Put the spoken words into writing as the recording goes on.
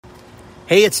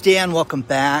Hey, it's Dan. Welcome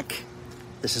back.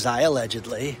 This is I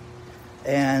Allegedly.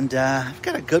 And I've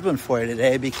got a good one for you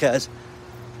today because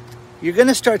you're going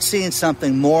to start seeing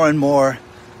something more and more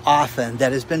often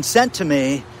that has been sent to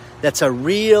me that's a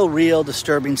real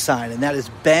disturbing sign, and that is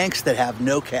banks that have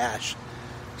no cash.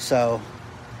 So,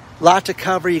 a lot to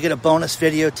cover. You get a bonus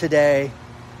video today.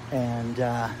 And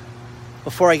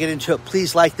before I get into it,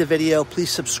 please like the video. Please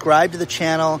subscribe to the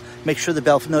channel. Make sure the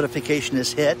bell notification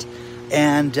is hit.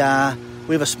 And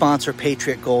we have a sponsor,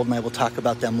 Patriot Gold, and I will talk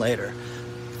about them later.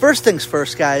 First things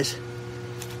first, guys.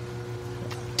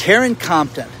 Taryn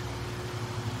Compton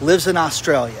lives in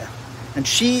Australia, and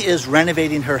she is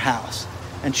renovating her house.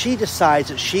 And she decides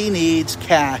that she needs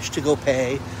cash to go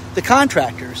pay the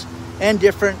contractors and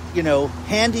different,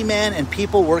 handymen and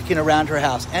people working around her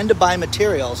house, and to buy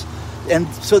materials,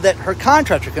 and so that her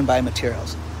contractor can buy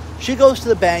materials. She goes to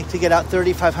the bank to get out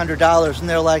 $3,500, and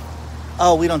they're like,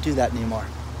 "Oh, we don't do that anymore."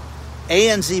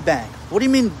 ANZ Bank. "What do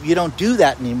you mean you don't do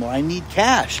that anymore? I need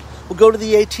cash." "Well, go to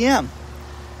the ATM."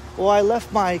 "Well, I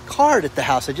left my card at the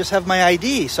house. I just have my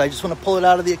ID, so I just want to pull it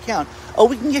out of the account." "Oh,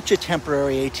 we can get you a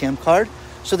temporary ATM card."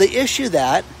 So they issue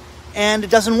that, and it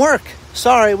doesn't work.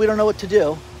 "Sorry, we don't know what to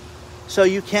do. So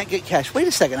you can't get cash." "Wait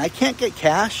a second, I can't get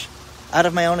cash out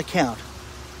of my own account."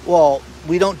 "Well,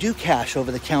 we don't do cash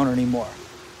over the counter anymore."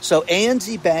 So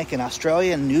ANZ Bank in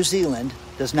Australia and New Zealand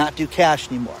does not do cash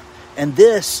anymore. And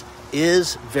this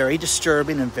is very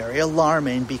disturbing and very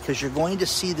alarming because you're going to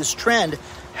see this trend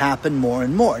happen more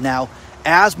and more. Now,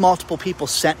 as multiple people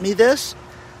sent me this,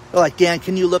 they're like, "Dan,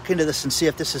 can you look into this and see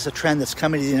if this is a trend that's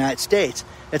coming to the United States?"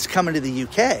 It's coming to the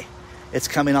UK. It's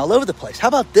coming all over the place. How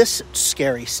about this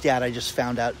scary stat I just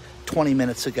found out 20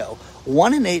 minutes ago?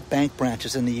 1 in 8 bank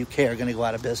branches in the UK are going to go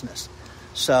out of business.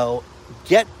 So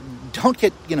don't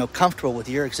get comfortable with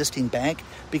your existing bank,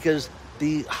 because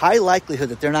the high likelihood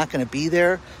that they're not going to be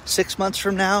there 6 months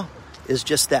from now is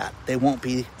just that. They won't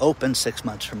be open 6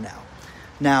 months from now.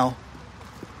 Now,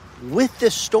 with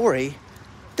this story,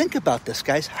 think about this,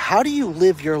 guys. How do you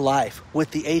live your life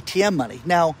with the ATM money?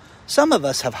 Now, some of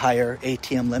us have higher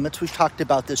ATM limits. We talked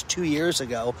about this 2 years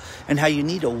ago, and how you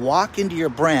need to walk into your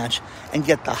branch and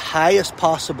get the highest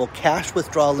possible cash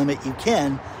withdrawal limit you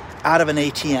can out of an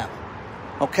ATM.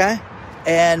 Okay?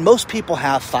 And most people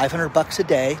have $500 a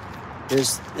day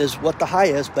is what the high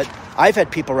is, but I've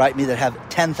had people write me that have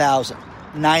 $10,000,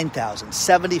 $9,000,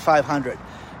 $7,500.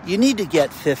 You need to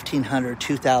get $1,500,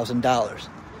 $2,000.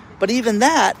 But even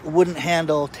that wouldn't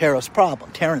handle Taryn's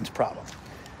problem.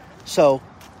 So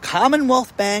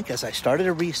Commonwealth Bank, as I started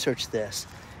to research this,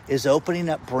 is opening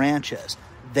up branches.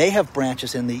 They have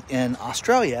branches in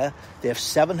Australia. They have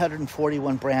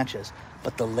 741 branches.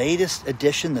 But the latest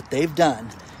addition that they've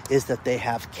done is that they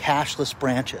have cashless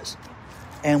branches.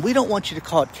 And we don't want you to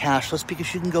call it cashless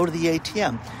because you can go to the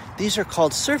ATM. These are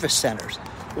called service centers.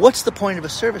 What's the point of a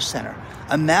service center?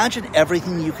 Imagine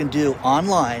everything you can do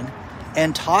online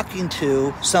and talking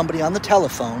to somebody on the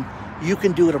telephone, you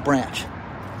can do at a branch.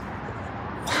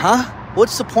 Huh?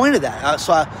 What's the point of that?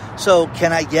 So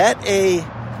can I get a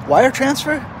wire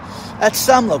transfer? At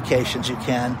some locations you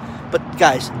can. But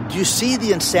guys, do you see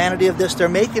the insanity of this? They're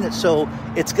making it so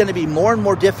it's going to be more and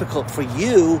more difficult for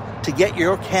you to get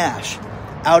your cash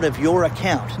out of your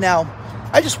account. Now,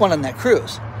 I just went on that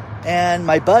cruise, and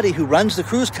my buddy who runs the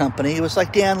cruise company was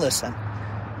like, "Dan, listen,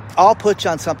 I'll put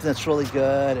you on something that's really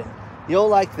good, and you'll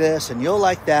like this and you'll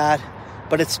like that,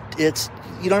 but it's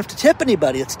you don't have to tip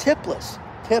anybody. It's tipless.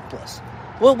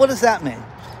 Well, what does that mean?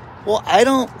 Well,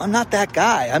 I'm not that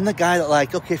guy. I'm the guy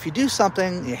that okay, if you do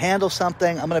something, you handle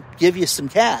something, I'm going to give you some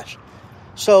cash."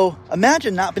 So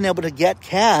imagine not being able to get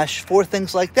cash for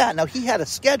things like that. Now, he had a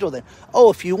schedule then. "Oh,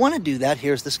 if you want to do that,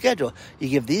 here's the schedule. You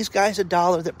give these guys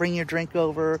 $1 that bring your drink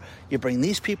over. You bring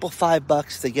these people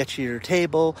 $5, they get you your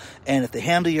table. And if they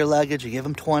handle your luggage, you give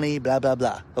them 20, blah, blah,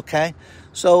 blah." Okay?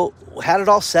 So had it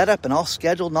all set up and all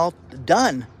scheduled and all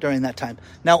done during that time.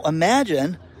 Now,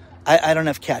 imagine I don't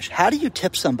have cash. How do you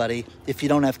tip somebody if you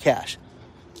don't have cash?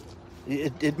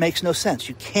 It makes no sense.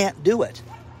 You can't do it.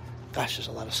 Gosh, there's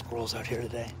a lot of squirrels out here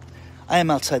today. I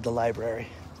am outside the library.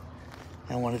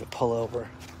 I wanted to pull over.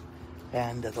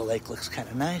 And the lake looks kind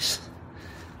of nice.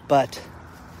 But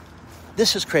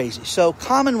this is crazy. So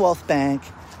Commonwealth Bank,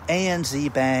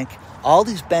 ANZ Bank, all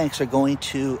these banks are going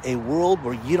to a world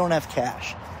where you don't have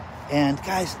cash. And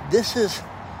guys, this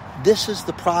is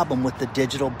the problem with the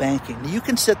digital banking. You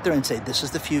can sit there and say, this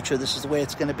is the future, this is the way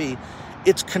it's going to be.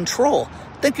 It's control.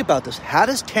 Think about this. How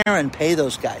does Taryn pay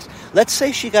those guys? Let's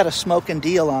say she got a smoking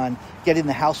deal on getting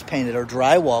the house painted or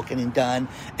drywall getting done,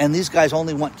 and these guys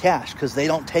only want cash because they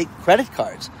don't take credit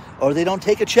cards or they don't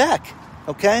take a check,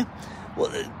 okay?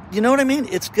 Well, you know what I mean?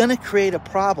 It's going to create a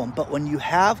problem. But when you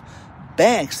have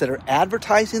banks that are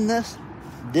advertising this,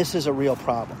 this is a real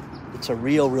problem. It's a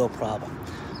real problem.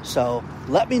 So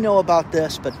let me know about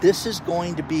this, but this is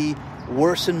going to be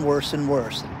worse and worse and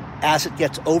worse as it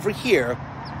gets over here.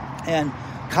 And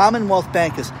Commonwealth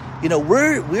Bank is,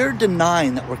 we're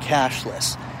denying that we're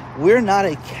cashless. We're not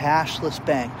a cashless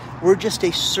bank. We're just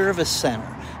a service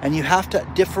center. And you have to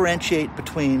differentiate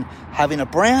between having a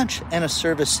branch and a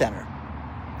service center.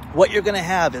 What you're going to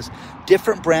have is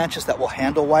different branches that will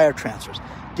handle wire transfers,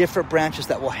 different branches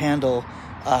that will handle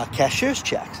cashier's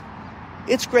checks.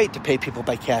 It's great to pay people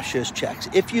by cashier's checks.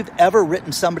 If you've ever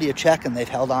written somebody a check and they've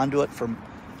held on to it for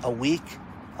a week,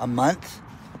 a month,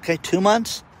 2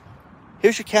 months,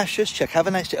 here's your cashier's check. Have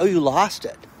a nice day. Oh, you lost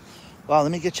it. Well,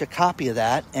 let me get you a copy of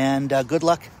that, and good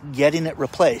luck getting it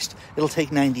replaced. It'll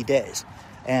take 90 days.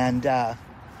 And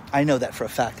I know that for a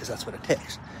fact because that's what it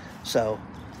takes. So,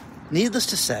 needless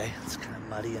to say, it's kind of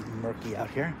muddy and murky out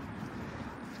here.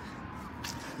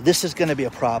 This is going to be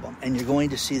a problem, and you're going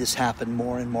to see this happen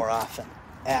more and more often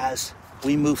as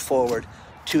we move forward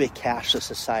to a cashless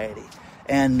society.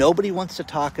 And nobody wants to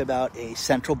talk about a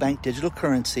central bank digital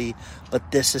currency,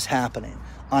 but this is happening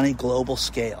on a global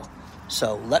scale.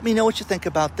 So let me know what you think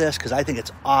about this, because I think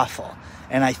it's awful.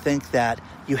 And I think that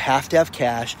you have to have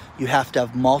cash. You have to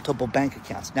have multiple bank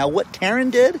accounts. Now, what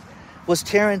Terran did was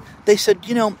they said,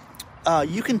 you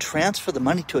can transfer the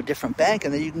money to a different bank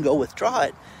and then you can go withdraw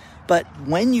it. But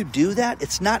when you do that,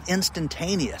 it's not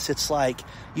instantaneous. It's like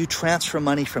you transfer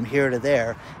money from here to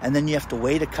there, and then you have to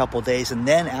wait a couple days. And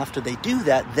then after they do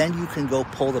that, then you can go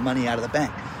pull the money out of the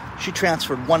bank. She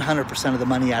transferred 100% of the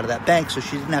money out of that bank, so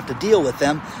she didn't have to deal with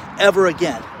them ever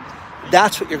again.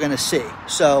 That's what you're going to see.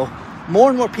 So more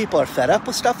and more people are fed up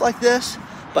with stuff like this,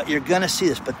 but you're going to see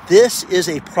this. But this is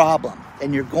a problem,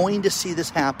 and you're going to see this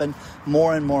happen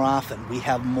more and more often. We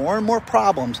have more and more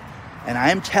problems, and I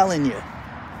am telling you,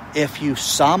 if you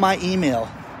saw my email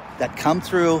that come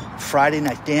through Friday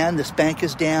night, Dan, this bank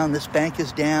is down, this bank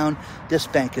is down, this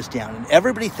bank is down. And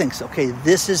everybody thinks, okay,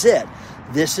 this is it.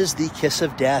 This is the kiss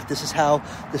of death. This is how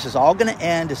this is all going to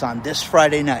end, is on this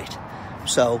Friday night.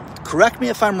 So correct me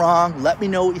if I'm wrong. Let me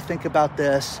know what you think about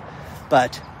this.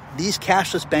 But these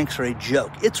cashless banks are a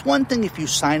joke. It's one thing if you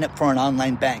sign up for an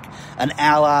online bank, an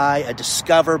Ally, a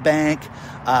Discover Bank,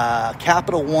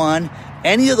 Capital One,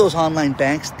 any of those online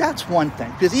banks, that's one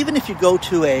thing. Because even if you go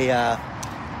to a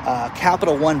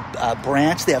Capital One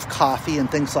branch, they have coffee and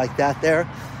things like that there.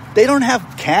 They don't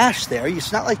have cash there.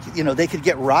 It's not like, they could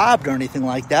get robbed or anything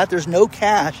like that. There's no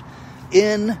cash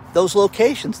in those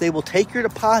locations. They will take your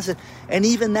deposit, and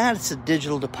even that, it's a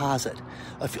digital deposit.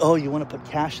 If, you want to put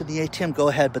cash in the ATM, go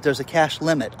ahead, but there's a cash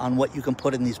limit on what you can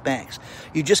put in these banks.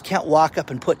 You just can't walk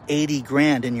up and put 80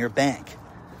 grand in your bank.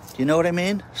 Do you know what I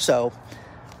mean? So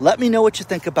let me know what you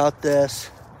think about this,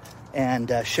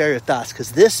 and share your thoughts,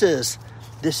 because this is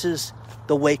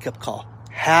the wake-up call.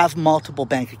 Have multiple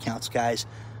bank accounts, guys.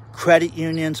 Credit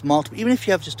unions, multiple, even if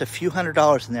you have just a few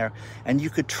 $100s in there, and you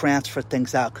could transfer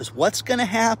things out. Because what's going to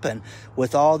happen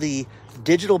with all the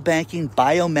digital banking,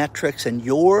 biometrics, and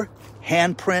your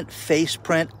handprint, face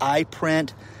print, eye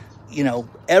print,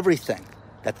 everything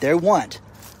that they want,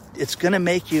 it's going to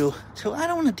make you, so I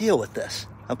don't want to deal with this.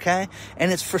 Okay?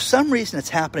 And it's, for some reason, it's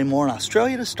happening more in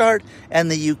Australia to start, and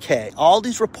the UK. All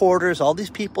these reporters, all these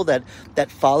people that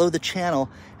follow the channel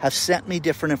have sent me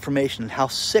different information and how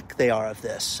sick they are of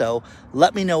this. So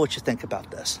let me know what you think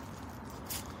about this.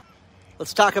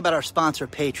 Let's talk about our sponsor,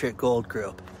 Patriot Gold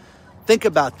Group. Think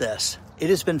about this. It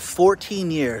has been 14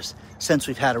 years since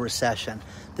we've had a recession.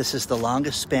 This is the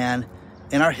longest span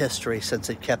in our history since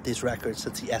they've kept these records,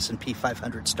 since the S&P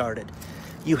 500 started.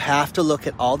 You have to look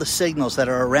at all the signals that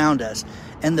are around us,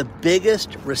 and the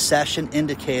biggest recession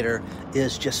indicator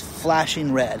is just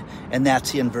flashing red, and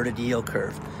that's the inverted yield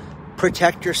curve.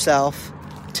 Protect yourself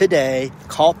today.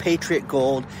 Call Patriot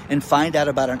Gold and find out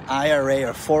about an IRA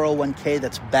or 401k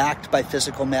that's backed by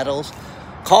physical metals.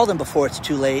 Call them before it's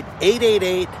too late.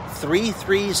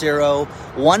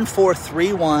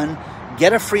 888-330-1431.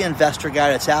 Get a free investor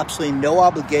guide. It's absolutely no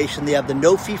obligation. They have the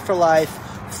no fee for life,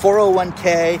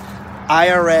 401k,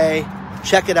 IRA.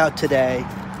 Check it out today,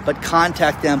 but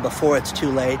contact them before it's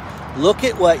too late. Look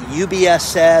at what UBS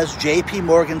says, JP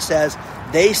Morgan says.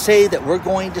 They say that we're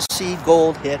going to see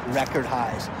gold hit record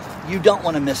highs. You don't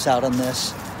want to miss out on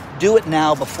this. Do it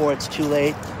now before it's too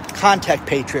late. Contact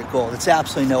Patriot Gold. It's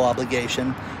absolutely no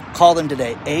obligation. Call them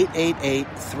today,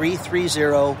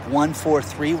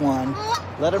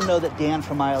 888-330-1431. Let them know that Dan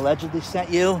from I Allegedly sent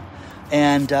you,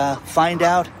 and find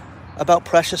out about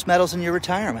precious metals in your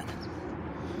retirement.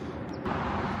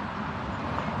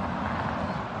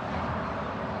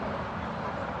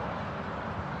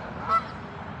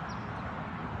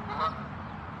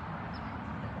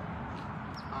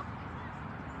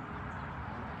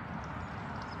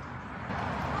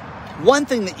 One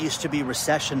thing that used to be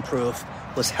recession-proof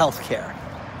was healthcare.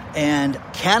 And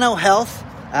Cano Health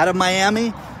out of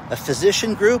Miami, a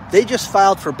physician group, they just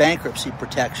filed for bankruptcy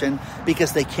protection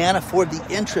because they can't afford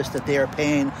the interest that they are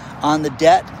paying on the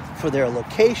debt for their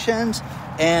locations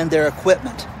and their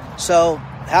equipment. So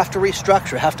have to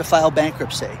restructure, have to file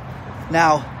bankruptcy.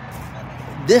 Now,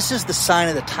 this is the sign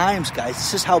of the times, guys.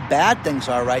 This is how bad things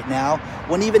are right now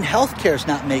when even healthcare is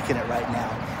not making it right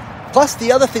now. Plus,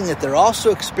 the other thing that they're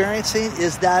also experiencing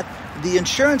is that the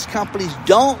insurance companies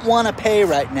don't want to pay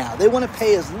right now. They want to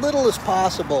pay as little as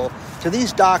possible to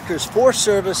these doctors for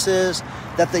services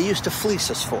that they used to fleece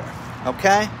us for,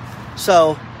 okay?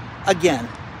 So, again,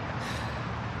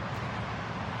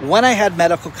 when I had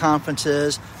medical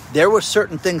conferences, there were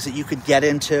certain things that you could get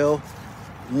into.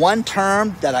 One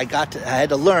term that I had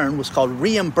to learn was called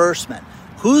reimbursement.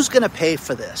 Who's going to pay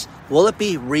for this? Will it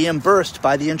be reimbursed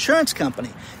by the insurance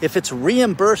company? If it's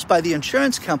reimbursed by the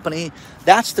insurance company,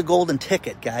 that's the golden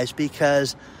ticket, guys,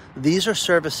 because these are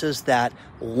services that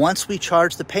once we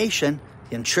charge the patient,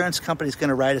 the insurance company is going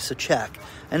to write us a check.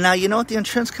 And now you know what the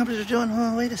insurance companies are doing?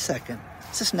 Oh, wait a second.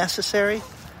 Is this necessary?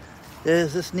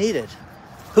 Is this needed?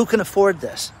 Who can afford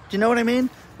this? Do you know what I mean?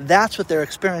 That's what they're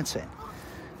experiencing.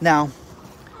 Now,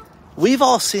 we've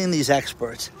all seen these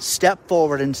experts step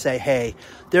forward and say, hey,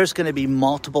 there's going to be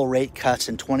multiple rate cuts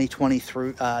in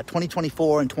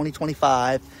 2024 and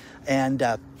 2025.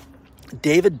 And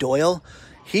David Doyle,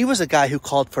 he was a guy who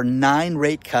called for 9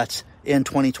 rate cuts in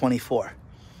 2024.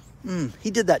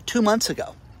 He did that 2 months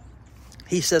ago.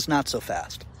 He says not so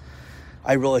fast.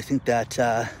 I really think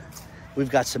that we've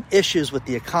got some issues with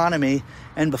the economy.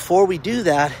 And before we do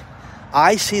that,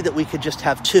 I see that we could just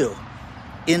have 2.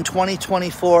 In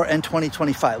 2024 and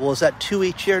 2025. Well, is that 2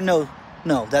 each year? No,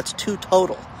 that's 2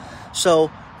 total.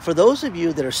 So for those of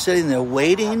you that are sitting there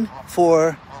waiting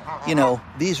for,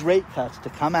 these rate cuts to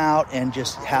come out and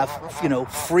just have,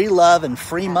 free love and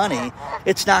free money,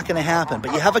 it's not going to happen.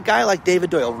 But you have a guy like David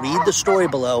Doyle, read the story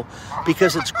below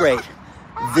because it's great.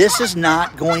 This is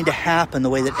not going to happen the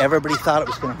way that everybody thought it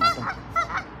was going to happen.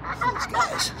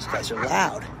 These guys are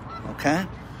loud, okay?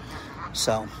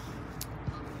 So,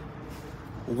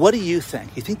 what do you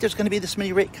think? You think there's going to be this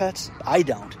many rate cuts? I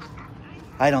don't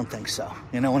think so.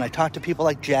 When I talk to people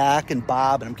like Jack and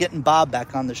Bob, and I'm getting Bob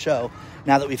back on the show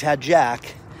now that we've had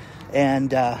Jack,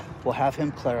 and we'll have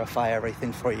him clarify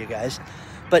everything for you guys.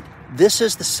 But this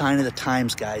is the sign of the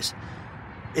times, guys.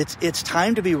 It's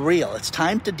time to be real. It's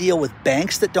time to deal with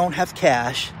banks that don't have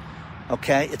cash,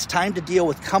 okay? It's time to deal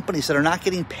with companies that are not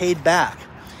getting paid back.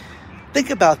 Think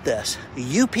about this.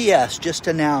 UPS just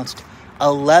announced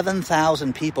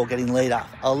 11,000 people getting laid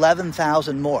off,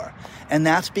 11,000 more. And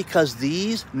that's because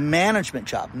these management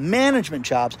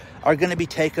jobs are going to be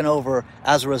taken over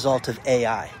as a result of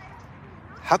AI.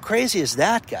 How crazy is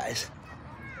that, guys?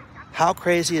 How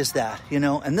crazy is that?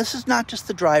 And this is not just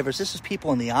the drivers, this is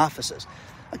people in the offices.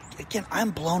 Again,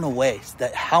 I'm blown away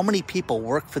that how many people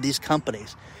work for these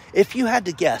companies. If you had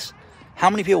to guess how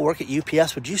many people work at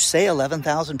UPS, would you say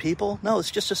 11,000 people? No,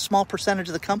 it's just a small percentage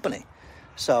of the company.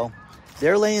 So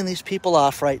they're laying these people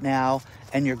off right now,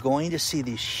 and you're going to see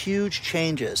these huge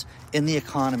changes in the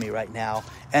economy right now,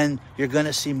 and you're going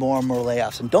to see more and more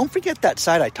layoffs. And don't forget that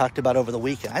site I talked about over the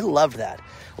weekend. I love that.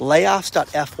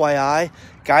 Layoffs.fyi,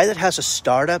 guy that has a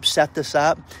startup set this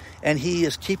up, and he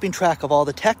is keeping track of all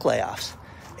the tech layoffs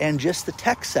and just the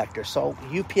tech sector. So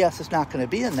UPS is not going to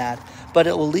be in that, but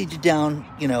it will lead you down,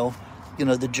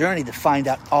 the journey to find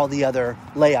out all the other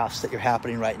layoffs that are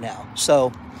happening right now.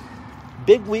 So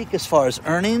big week as far as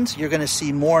earnings. You're going to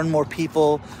see more and more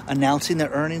people announcing their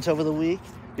earnings over the week.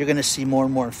 You're going to see more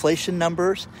and more inflation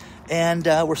numbers. And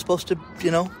we're supposed to,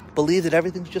 believe that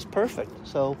everything's just perfect.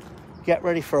 So get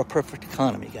ready for a perfect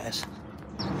economy, guys.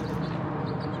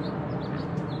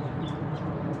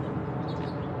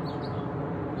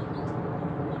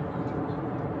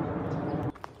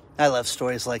 I love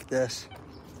stories like this.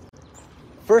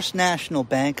 First National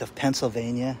Bank of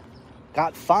Pennsylvania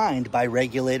got fined by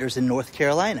regulators in North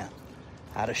Carolina,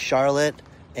 out of Charlotte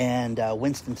and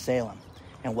Winston-Salem.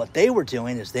 And what they were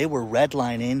doing is they were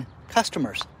redlining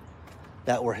customers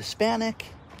that were Hispanic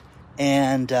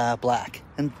and black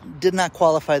and did not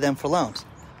qualify them for loans.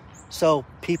 So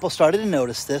people started to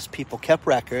notice this. People kept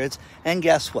records. And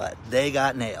guess what? They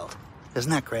got nailed.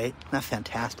 Isn't that great? Isn't that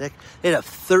fantastic? They had a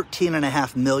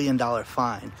 $13.5 million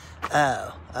fine.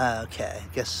 Oh, okay.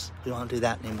 Guess we won't do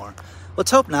that anymore. Let's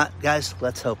hope not, guys.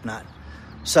 Let's hope not.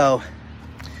 So,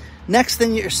 next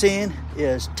thing you're seeing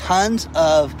is tons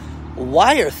of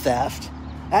wire theft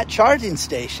at charging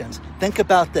stations. Think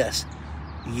about this.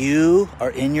 You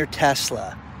are in your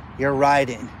Tesla. You're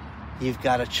riding. You've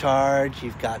got to charge.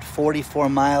 You've got 44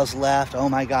 miles left. Oh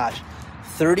my gosh.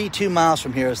 32 miles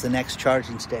from here is the next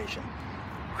charging station.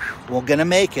 We're going to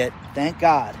make it. Thank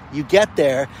God. You get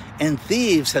there and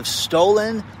thieves have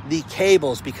stolen the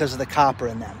cables because of the copper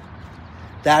in them.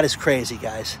 That is crazy,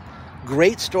 guys.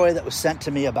 Great story that was sent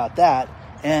to me about that.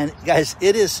 And guys,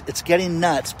 it's getting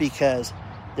nuts because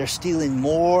they're stealing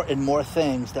more and more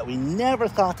things that we never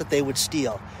thought that they would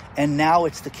steal. And now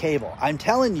it's the cable. I'm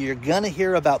telling you, you're going to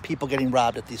hear about people getting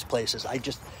robbed at these places.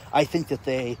 I think that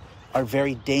they are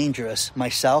very dangerous,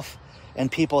 myself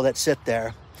and people that sit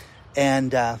there.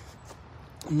 And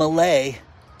Malay,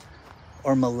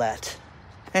 or Millette,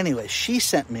 anyway, she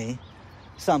sent me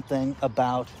something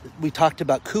about, we talked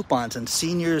about coupons and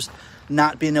seniors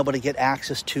not being able to get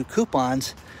access to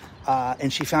coupons.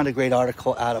 And she found a great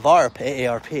article out of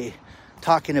AARP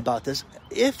talking about this.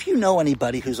 If you know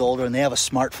anybody who's older and they have a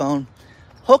smartphone,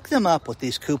 hook them up with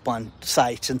these coupon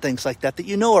sites and things like that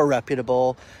you know are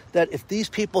reputable, that if these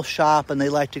people shop and they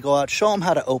like to go out, show them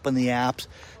how to open the apps,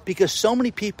 because so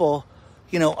many people,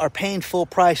 are paying full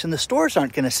price and the stores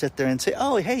aren't going to sit there and say,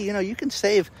 oh, hey, you can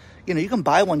save, you can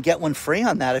buy one, get one free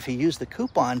on that if you use the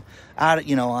coupon out,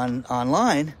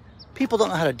 online. People don't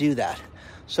know how to do that.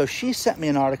 So she sent me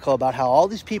an article about how all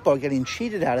these people are getting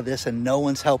cheated out of this and no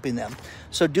one's helping them.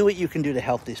 So do what you can do to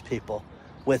help these people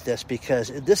with this, because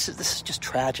this is just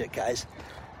tragic, guys.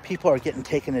 People are getting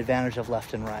taken advantage of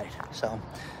left and right. So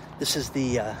this is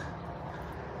the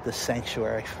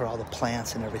sanctuary for all the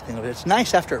plants and everything. It's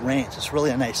nice after it rains. It's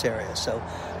really a nice area. So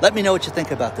let me know what you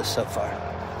think about this so far.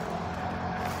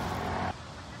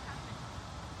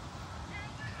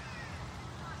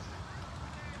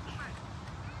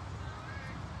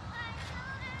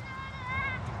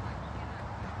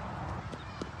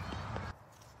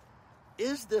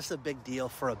 Is this a big deal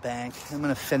for a bank? I'm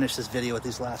going to finish this video with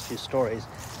these last few stories.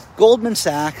 Goldman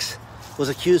Sachs was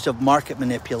accused of market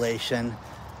manipulation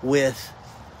with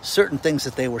certain things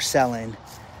that they were selling.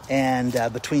 And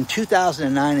between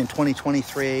 2009 and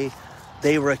 2023,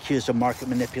 they were accused of market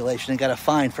manipulation and got a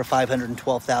fine for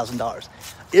 $512,000.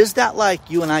 Is that like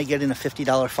you and I getting a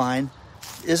 $50 fine?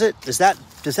 Is it? Does that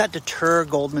deter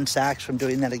Goldman Sachs from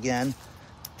doing that again?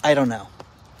 I don't know.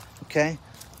 Okay?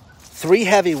 3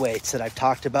 heavyweights that I've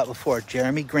talked about before,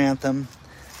 Jeremy Grantham,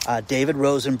 David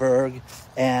Rosenberg,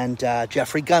 and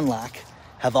Jeffrey Gundlach,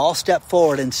 have all stepped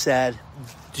forward and said,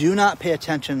 do not pay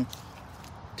attention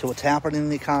to what's happening in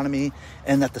the economy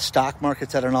and that the stock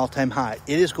market's at an all-time high.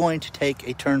 It is going to take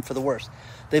a turn for the worse.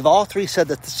 They've all 3 said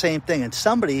that the same thing, and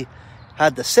somebody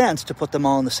had the sense to put them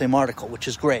all in the same article, which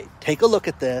is great. Take a look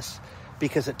at this,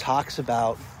 because it talks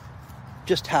about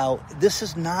just how this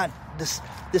is not,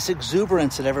 this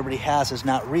exuberance that everybody has is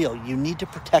not real. You need to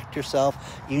protect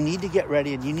yourself. You need to get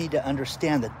ready, and you need to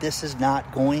understand that this is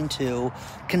not going to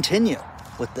continue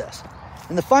with this.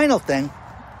 And the final thing,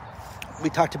 we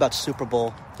talked about Super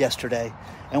Bowl yesterday,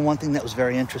 and one thing that was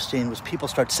very interesting was people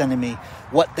start sending me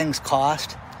what things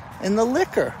cost. And the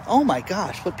liquor, oh my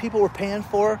gosh, what people were paying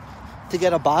for to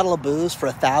get a bottle of booze for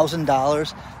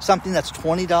 $1,000, something that's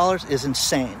 $20 is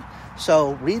insane.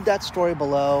 So read that story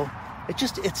below.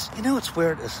 It's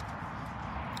weird.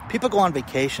 People go on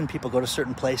vacation, people go to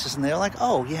certain places, and they're like,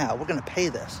 oh yeah, we're going to pay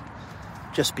this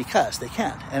just because they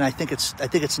can. And I think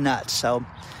it's nuts. So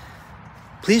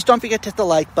please don't forget to hit the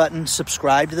like button,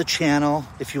 subscribe to the channel.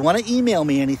 If you want to email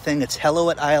me anything, it's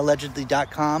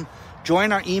hello@iallegedly.com.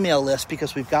 Join our email list,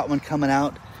 because we've got one coming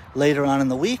out later on in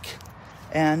the week.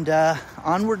 And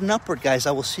onward and upward, guys.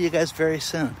 I will see you guys very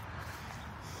soon.